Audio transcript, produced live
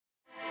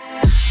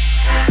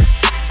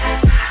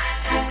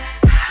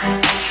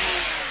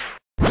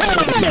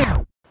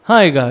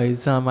Hi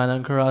guys, I'm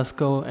Alan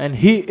Carrasco and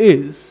he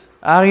is.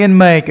 Aryan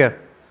Maker,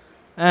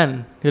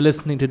 And you're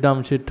listening to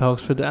Dumb Shit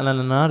Talks with Alan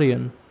and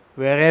Aryan.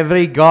 where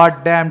every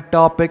goddamn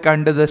topic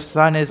under the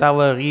sun is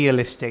our real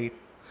estate.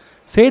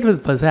 Say it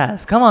with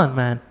pizzazz, come on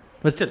man.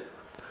 But still.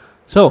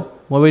 So,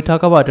 what we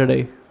talk about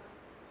today?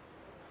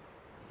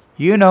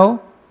 You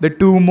know, the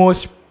two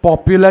most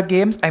popular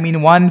games. I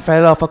mean, one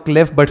fell off a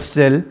cliff, but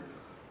still.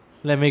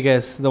 Let me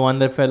guess, the one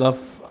that fell off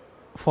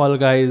Fall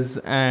Guys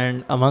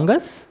and Among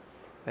Us?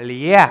 Well,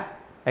 yeah.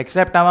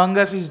 Except Among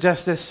Us is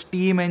just a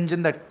steam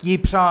engine that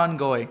keeps on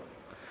going.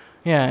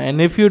 Yeah, and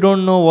if you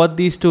don't know what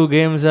these two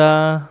games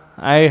are,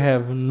 I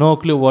have no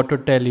clue what to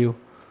tell you.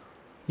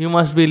 You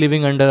must be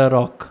living under a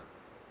rock.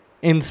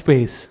 In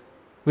space.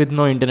 With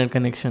no internet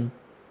connection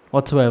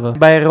whatsoever.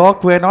 By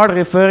rock, we're not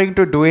referring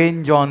to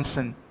Dwayne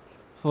Johnson.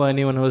 For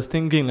anyone who was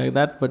thinking like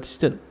that, but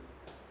still.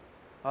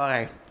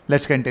 Alright,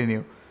 let's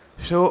continue.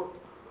 So,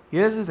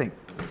 here's the thing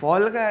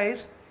Fall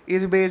Guys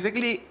is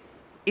basically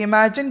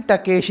imagine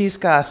Takeshi's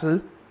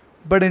Castle,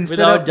 but instead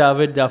Without of.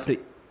 Javed Jafri.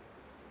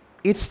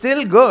 It's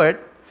still good,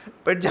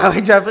 but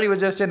Javed Jafri was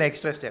just an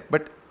extra step.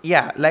 But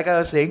yeah, like I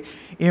was saying,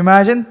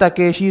 imagine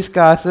Takeshi's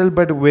Castle,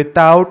 but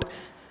without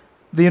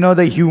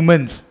the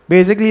humans.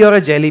 Basically, you're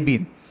a jelly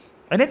bean,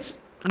 and it's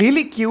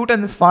really cute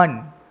and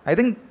fun. I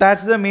think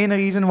that's the main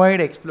reason why it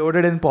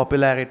exploded in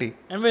popularity.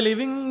 And we're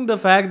leaving the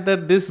fact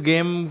that this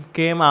game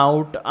came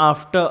out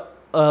after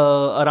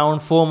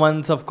around 4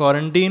 months of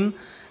quarantine,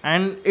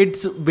 and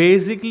it's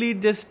basically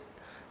just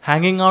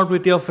hanging out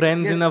with your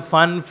friends Yeah. in a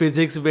fun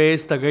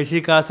physics-based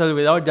Takeshi Castle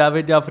without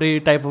Javed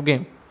Jafri type of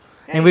game,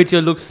 in Hey. which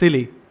you look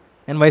silly,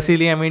 and by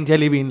silly I mean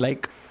jelly bean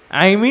like.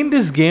 I mean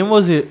this game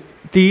was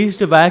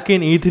teased back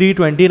in E3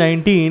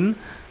 2019.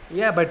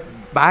 Yeah, but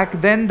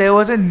back then there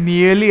wasn't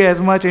nearly as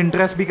much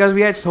interest because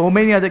we had so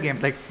many other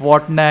games like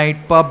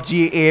Fortnite,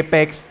 PUBG,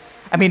 Apex.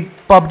 I mean,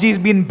 PUBG's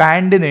been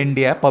banned in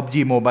India,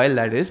 PUBG Mobile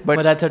that is, But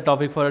but that's a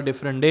topic for a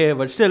different day.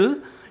 But still,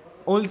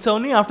 it's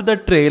only after the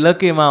trailer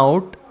came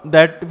out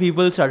that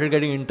people started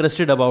getting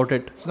interested about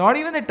it. it's not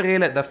even the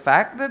trailer. The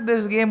fact that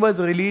this game was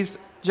released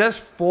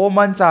just 4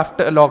 months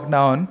after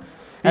lockdown,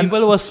 and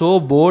People were so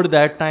bored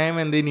that time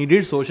and they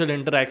needed social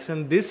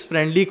interaction. This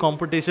friendly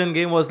competition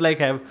game was like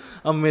have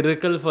a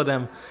miracle for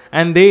them,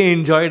 and they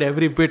enjoyed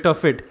every bit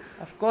of it.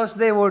 of course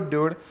they would,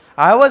 dude.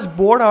 I was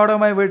bored out of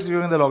my wits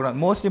during the lockdown.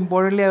 Most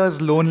importantly, I was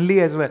lonely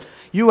as well.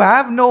 You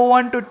have no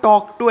one to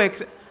talk to.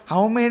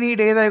 How many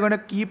days are you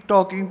gonna keep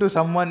talking to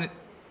someone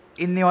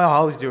in your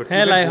house, dude? You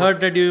Hell, can I go- heard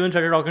that you even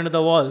started talking to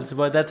the walls,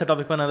 but that's a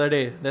topic for another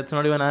day. That's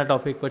not even another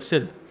topic, but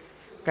still,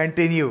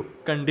 Continue.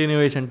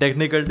 continuation,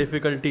 technical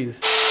difficulties.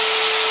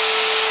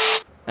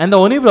 And the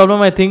only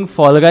problem I think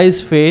Fall Guys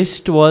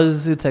faced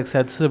was its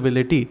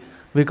accessibility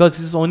because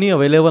it's only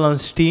available on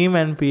Steam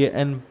and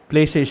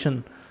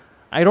PlayStation.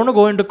 I don't want to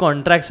go into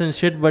contracts and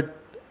shit, but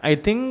I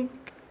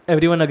think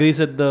everyone agrees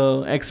that the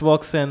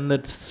Xbox and the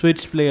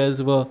Switch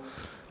players were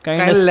kind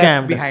Kind of of left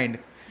scammed. behind.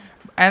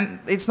 And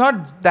it's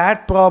not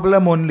that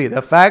problem only.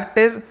 The fact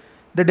is,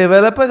 the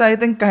developers, I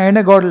think, kind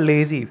of got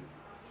lazy.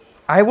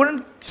 I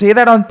wouldn't say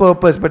that on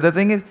purpose, but the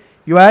thing is,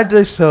 you had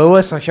the server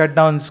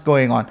shutdowns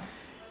going on.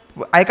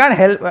 I can't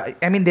help.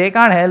 I mean, they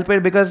can't help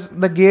it because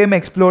the game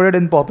exploded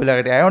in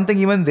popularity. I don't think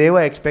even they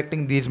were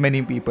expecting these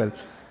many people.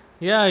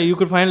 Yeah, you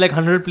could find like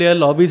 100-player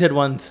lobbies at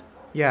once.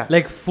 Yeah.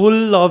 Like full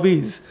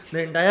lobbies.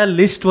 The entire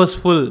list was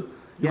full. You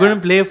Yeah.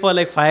 couldn't play for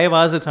like 5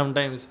 hours at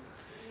sometimes.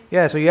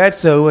 Yeah, so you had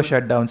server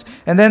shutdowns.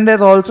 And then there's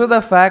also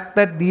the fact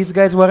that these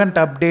guys weren't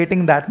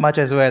updating that much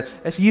as well.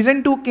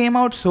 Season 2 came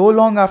out so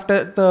long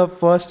after the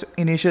first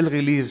initial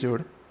release,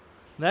 dude.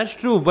 That's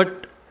true,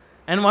 but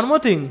and one more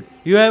thing,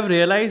 you have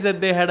realized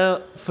that they had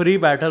a free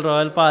battle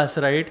royale pass,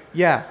 right?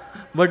 Yeah.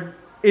 But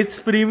its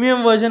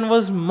premium version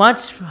was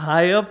much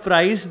higher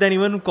price than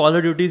even Call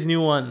of Duty's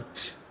new one.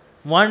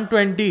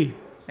 120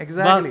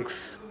 Exactly.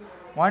 bucks.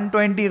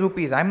 120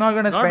 rupees. I'm not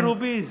gonna Not spend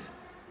rupees,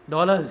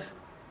 dollars.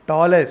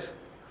 dollars.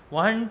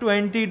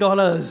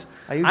 $120.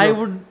 Are you I joking?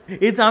 would.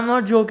 It's. I'm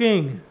not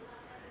joking.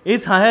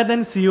 It's higher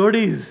than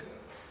CODs.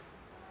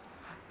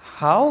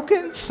 How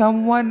can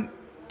someone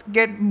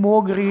get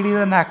more greedy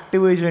than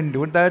Activision,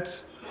 dude?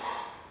 That's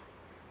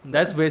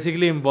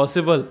basically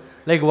impossible.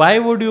 Like, why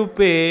would you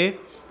pay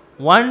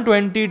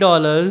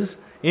 $120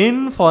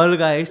 in Fall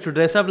Guys to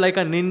dress up like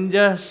a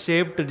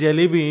ninja-shaped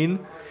jelly bean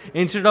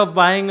instead of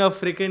buying a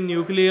freaking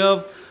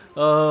nuclear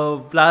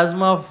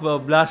plasma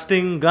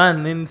blasting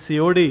gun in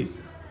COD?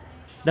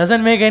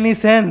 Doesn't make any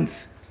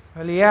sense.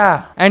 well,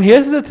 yeah. And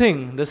here's the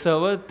thing: the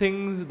server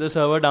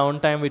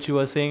downtime, which you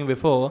were saying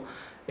before,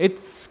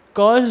 it's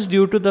caused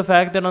due to the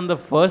fact that on the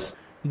first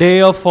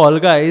day of Fall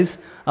Guys,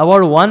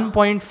 about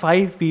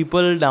 1.5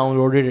 people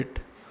downloaded it.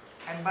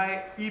 And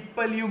by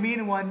people, you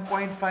mean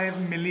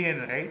 1.5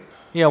 million, right?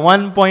 Yeah,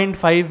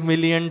 1.5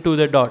 million to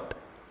the dot.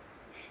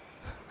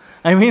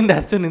 I mean,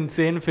 that's an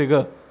insane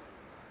figure.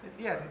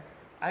 Yeah.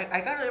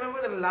 I can't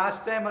remember the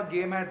last time a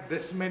game had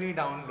this many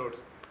downloads.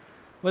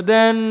 But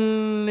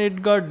then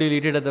it got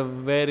deleted at a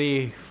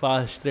very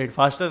fast rate,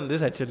 faster than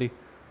this actually.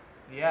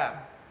 Yeah.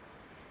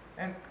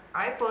 And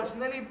I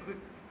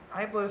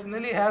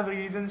personally have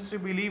reasons to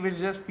believe it's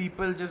just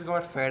people just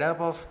got fed up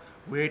of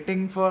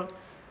waiting for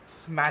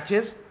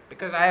matches,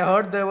 because I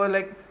heard there were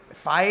like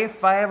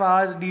 5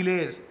 hours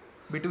delays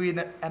between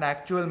an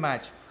actual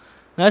match.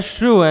 That's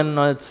true, and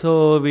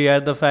also we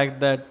had the fact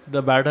that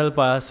the battle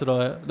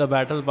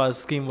pass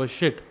scheme was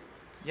shit.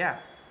 Yeah,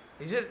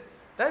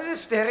 that's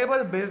just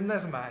terrible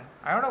business, man.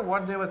 I don't know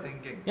what they were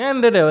thinking. Yeah,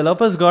 and the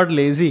developers got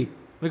lazy.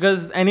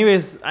 Because,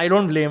 anyways, I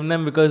don't blame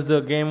them because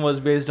the game was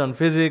based on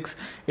physics,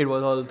 it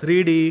was all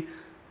 3D,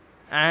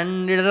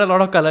 and it had a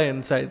lot of color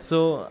inside.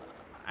 So,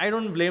 I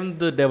don't blame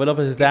the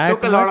developers that It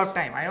took a lot much. of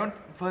time.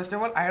 First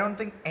of all, I don't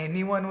think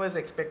anyone was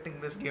expecting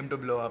this game to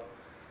blow up.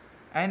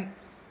 And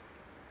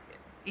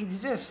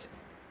it's just,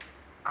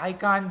 I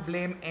can't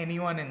blame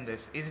anyone in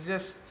this. It's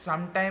just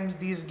sometimes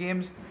these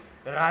games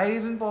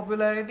rise in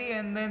popularity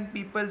and then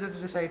people just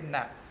decide,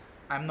 nah,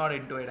 I'm not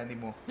into it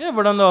anymore. Yeah,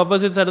 but on the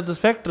opposite side of the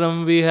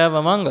spectrum, we have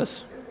Among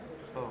Us.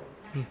 Oh.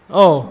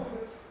 Oh,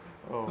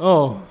 Oh.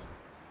 oh.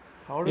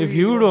 How do If we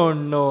you even-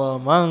 don't know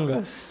Among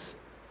Us,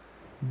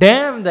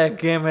 damn, that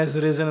game has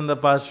risen in the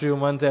past few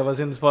months ever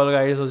since Fall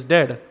Guys was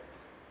dead.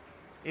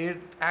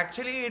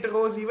 It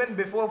rose even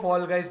before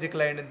Fall Guys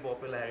declined in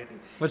popularity.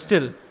 But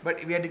still, But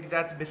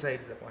that's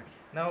besides the point.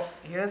 Now,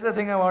 here's the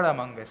thing about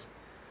Among Us.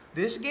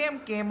 This game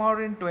came out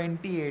in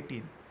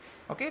 2018.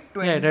 Okay?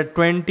 yeah, it had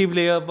 20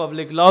 player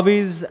public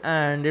lobbies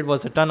and it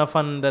was a ton of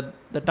fun at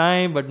the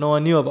time, but no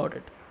one knew about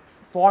it.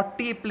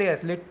 40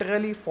 players,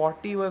 literally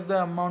 40 was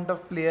the amount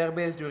of player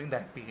base during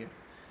that period.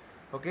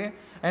 Okay?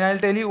 And I'll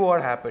tell you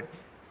what happened.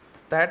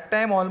 That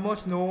time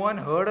almost no one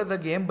heard of the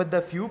game, but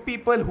the few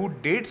people who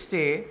did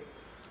say,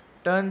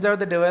 turns out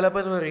the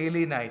developers were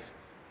really nice.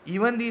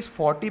 Even these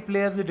 40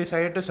 players they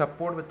decided to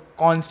support with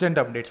constant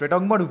updates. We're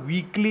talking about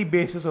weekly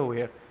basis over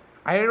here.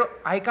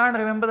 I can't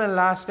remember the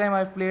last time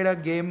I've played a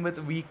game with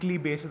weekly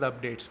basis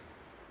updates.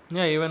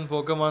 Yeah, even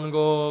Pokemon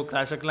Go,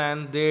 Clash of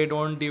Clans, they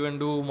don't even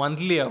do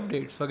monthly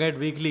updates, forget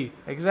weekly.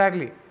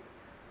 Exactly.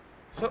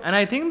 And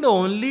I think the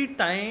only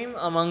time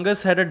Among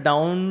Us had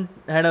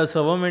a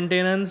server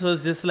maintenance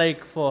was just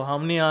like for how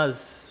many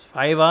hours?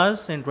 5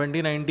 hours in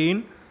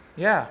 2019.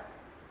 Yeah.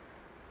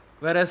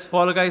 Whereas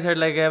Fall Guys had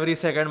like every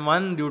second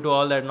month due to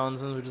all that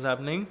nonsense which was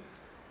happening.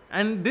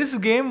 And this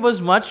game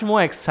was much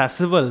more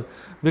accessible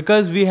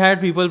because we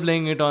had people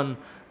playing it on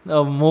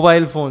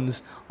mobile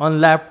phones, on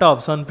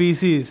laptops, on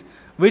PCs,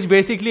 which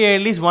basically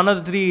at least one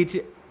of the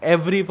three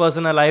every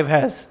person alive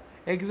has.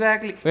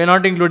 Exactly. We're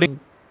not including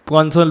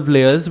console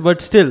players,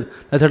 but still,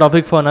 that's a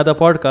topic for another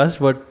podcast.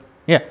 But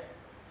yeah,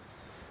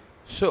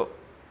 So,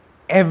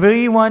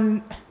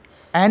 everyone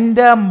and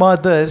their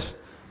mothers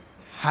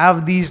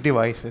have these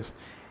devices.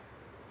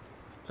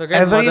 so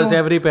again, Everyone- mothers,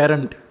 every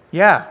parent.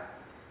 Yeah.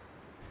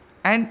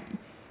 And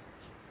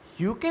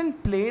you can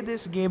play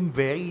this game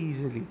very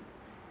easily.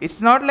 It's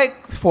not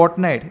like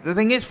Fortnite. The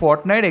thing is,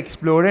 Fortnite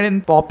exploded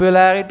in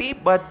popularity,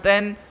 but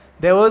then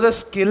there was a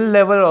skill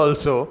level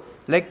also.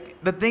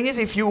 Like, the thing is,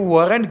 if you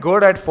weren't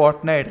good at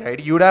Fortnite, right,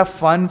 you'd have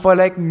fun for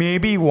like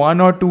maybe 1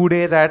 or 2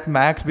 days at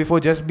max before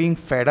just being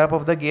fed up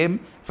of the game,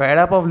 fed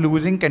up of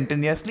losing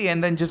continuously,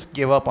 and then just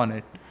give up on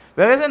it.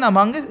 Whereas in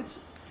Among Us,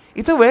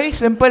 it's a very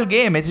simple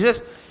game. It's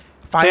just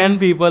 10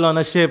 people on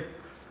a ship,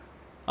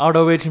 out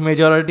of which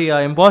majority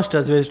are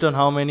imposters based on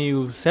how many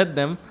you set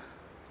them.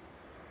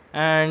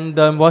 And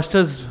the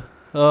imposters'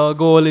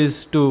 goal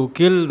is to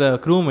kill the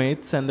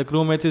crewmates, and the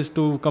crewmates is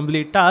to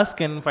complete task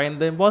and find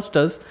the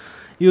imposters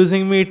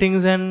using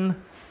meetings and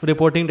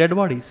reporting dead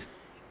bodies.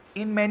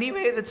 In many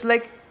ways, it's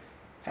like,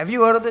 have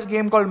you heard of this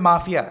game called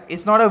Mafia?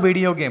 It's not a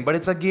video game, but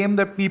it's a game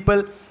that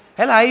people,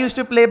 hell, I used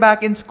to play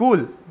back in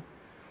school.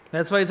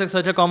 That's why it's like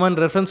such a common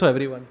reference for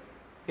everyone.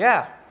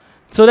 Yeah.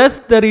 So that's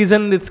the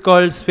reason it's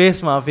called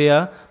Space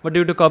Mafia, but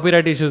due to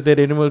copyright issues, they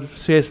removed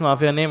Space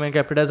Mafia name and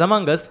kept it as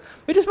Among Us,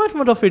 which is much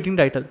more of a fitting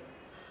title.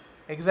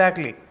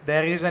 Exactly.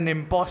 There is an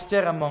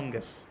imposter among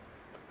us.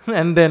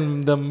 And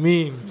then the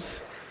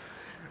memes.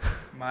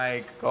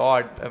 My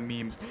god, the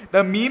memes.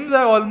 The memes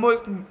are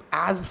almost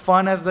as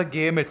fun as the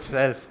game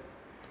itself.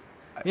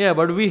 Yeah,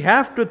 but we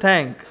have to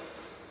thank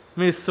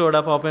Miss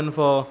Soda Poppin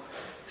for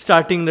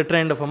starting the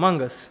trend of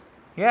Among Us.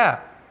 Yeah.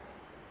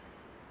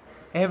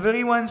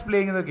 Everyone's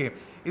playing the game.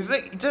 It's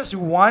like just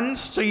one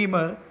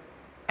streamer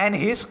and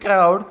his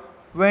crowd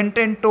went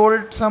and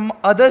told some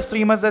other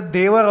streamers that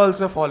they were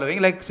also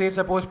following. Like, say,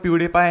 suppose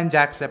PewDiePie and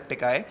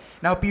Jacksepticeye.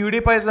 Now,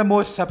 PewDiePie is the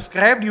most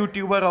subscribed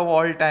YouTuber of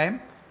all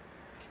time.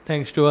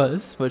 Thanks to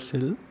us, but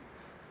still.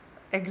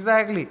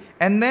 Exactly.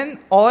 And then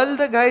all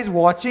the guys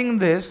watching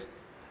this,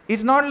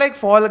 it's not like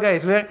Fall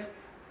Guys where,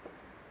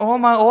 oh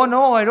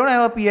no, I don't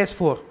have a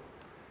PS4.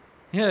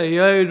 Yeah,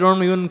 you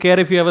don't even care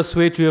if you have a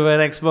Switch, you have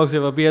an Xbox,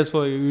 you have a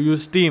PS4, you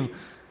use Steam.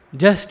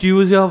 Just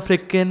use your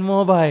freaking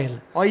mobile.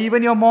 Or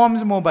even your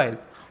mom's mobile.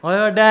 Or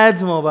your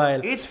dad's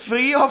mobile. It's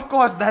free, of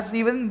course. That's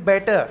even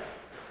better.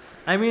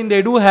 I mean,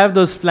 they do have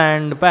those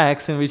planned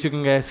packs in which you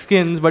can get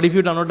skins, but if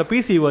you download the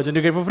PC version,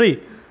 you get it for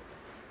free.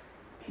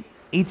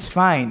 It's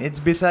fine. It's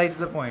besides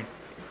the point.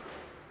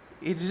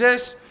 It's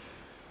just,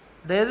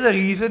 there's a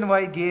reason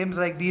why games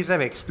like these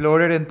have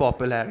exploded in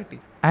popularity.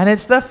 And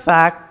it's the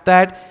fact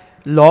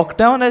that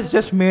lockdown has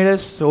just made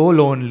us so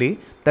lonely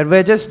that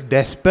we're just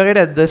desperate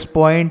at this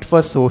point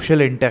for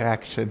social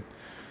interaction.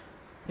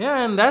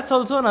 Yeah, and that's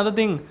also another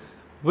thing.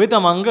 With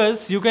Among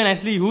Us, you can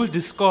actually use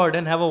Discord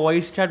and have a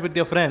voice chat with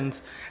your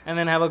friends and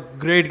then have a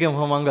great game of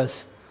Among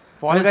Us.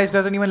 Fall Guys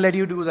doesn't even let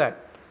you do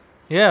that.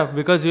 Yeah,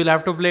 because you'll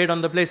have to play it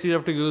on the place you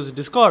have to use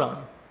Discord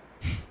on.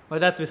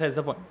 But that's besides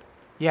the point.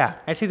 Yeah.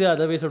 Actually, there are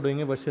other ways of doing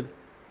it, but still.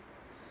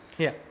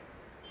 Yeah.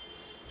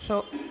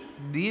 So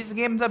these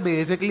games are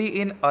basically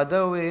in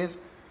other ways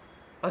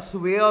a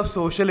way of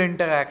social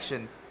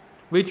interaction.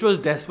 Which was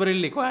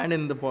desperately required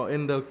in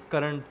the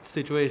current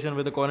situation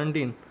with the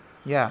quarantine.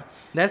 Yeah.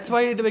 That's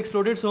why it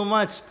exploded so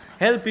much.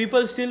 Hell,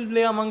 people still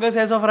play Among Us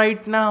as of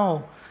right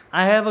now.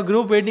 I have a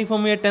group waiting for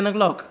me at 10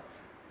 o'clock.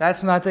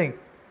 That's nothing.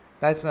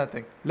 That's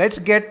nothing. Let's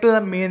get to the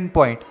main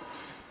point.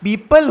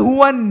 People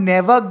who are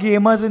never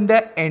gamers in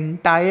their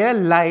entire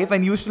life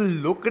and used to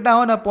look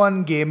down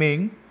upon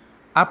gaming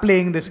are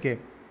playing this game.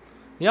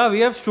 Yeah, we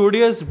have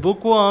studious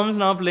bookworms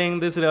now playing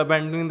this,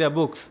 abandoning their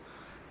books.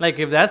 Like,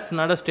 if that's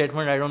not a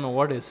statement, I don't know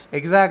what is.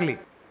 Exactly.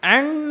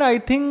 And I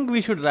think we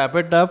should wrap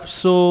it up.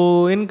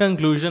 So, in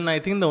conclusion, I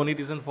think the only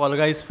reason Fall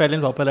Guys fell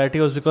in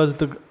popularity was because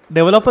the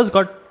developers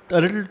got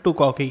a little too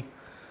cocky.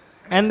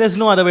 And there's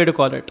no other way to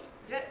call it.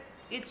 Yeah,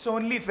 it's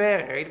only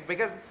fair, right?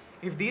 Because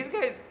if these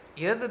guys,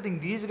 here's the thing,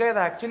 these guys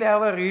actually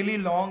have a really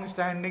long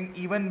standing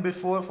even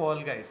before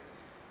Fall Guys.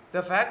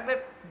 The fact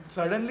that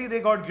suddenly they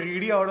got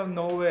greedy out of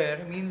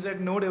nowhere means that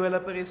no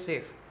developer is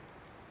safe.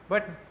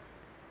 But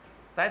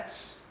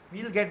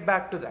we'll get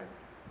back to that.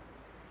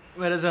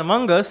 Whereas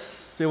Among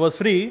Us, it was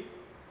free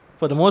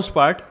for the most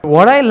part.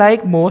 What I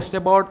like most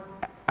about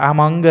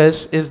Among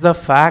Us is the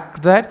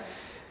fact that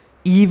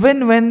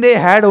even when they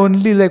had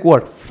only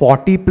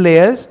 40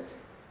 players,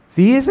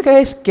 these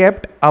guys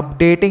kept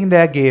updating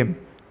their game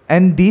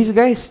and these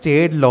guys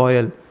stayed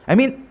loyal. I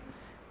mean,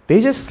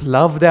 they just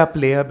love their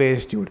player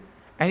base, dude.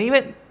 And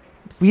even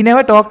we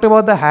never talked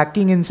about the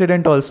hacking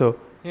incident also.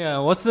 Yeah,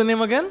 what's the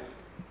name again?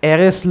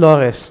 Eris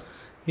Loris.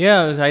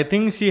 Yeah, I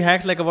think she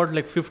hacked about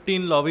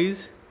 15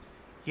 lobbies.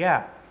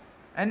 Yeah.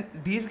 And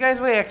these guys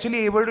were actually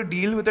able to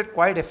deal with it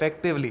quite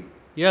effectively.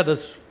 Yeah,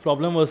 this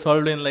problem was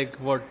solved in 2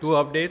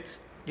 updates.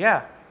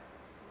 Yeah.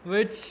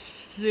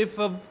 Which, if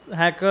a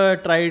hacker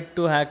tried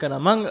to hack an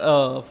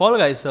Fall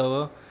Guys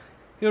server,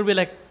 he would be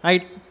like,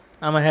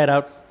 I'm a head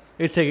out.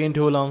 It's taking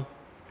too long.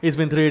 It's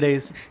been 3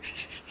 days.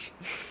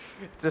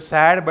 It's a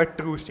sad but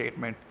true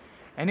statement.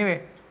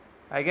 Anyway,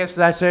 I guess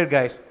that's it,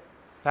 guys.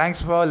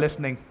 Thanks for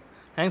listening.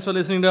 Thanks for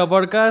listening to our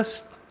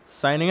podcast.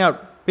 Signing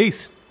out.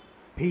 Peace.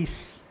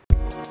 Peace.